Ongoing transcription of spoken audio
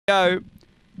Go.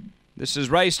 This is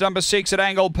race number 6 at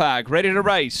Angle-Park. Ready to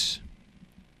race.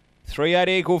 3-8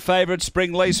 equal favourites,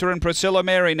 Spring Lisa and Priscilla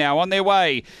Mary now on their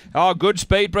way. Oh, good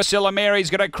speed. Priscilla Mary's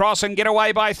going to cross and get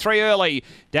away by 3 early.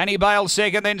 Danny Bale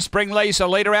second, then Spring Lisa.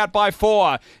 Leader out by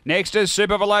 4. Next is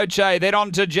Super Veloce. Then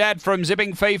on to Jad from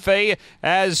Zipping Fifi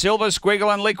as Silver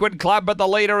Squiggle and Liquid Club. But the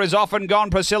leader is off and gone.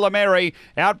 Priscilla Mary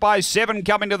out by 7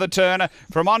 coming to the turn.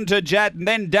 From on to Jad and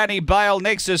then Danny Bale.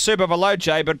 Next is Super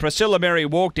Veloce. But Priscilla Mary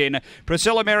walked in.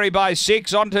 Priscilla Mary by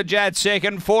 6. On to Jad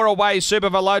second. 4 away Super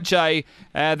Veloce.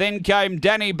 Then came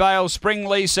Danny Bale, Spring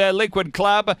Lisa, Liquid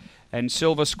Club, and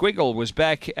Silver Squiggle was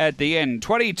back at the end.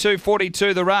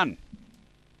 22.42 the run.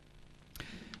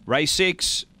 Race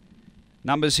 6.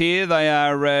 Numbers here, they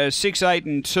are 6, 8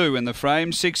 and 2 in the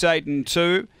frame. 6, 8 and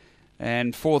 2.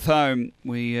 And fourth home,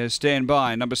 we stand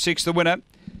by. Number 6, the winner.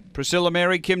 Priscilla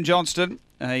Mary, Kim Johnston.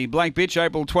 A blank bitch,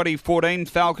 April 2014.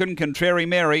 Falcon, Contrary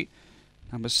Mary.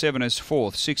 Number 7 is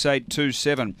fourth,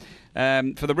 6827.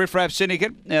 For the Riff Raff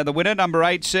Syndicate, the winner, number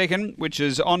 8, second, which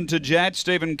is On to Jad,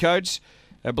 Stephen Coates.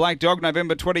 A Black Dog,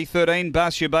 November 2013,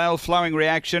 Basia Bale, Flowing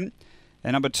Reaction.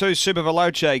 And number 2, Super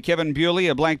Veloce, Kevin Bewley,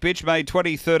 A Blank Bitch, May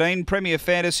 2013, Premier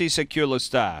Fantasy, Secula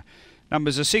Star.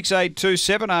 Numbers are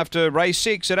 6827 after race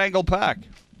 6 at Angle-Park.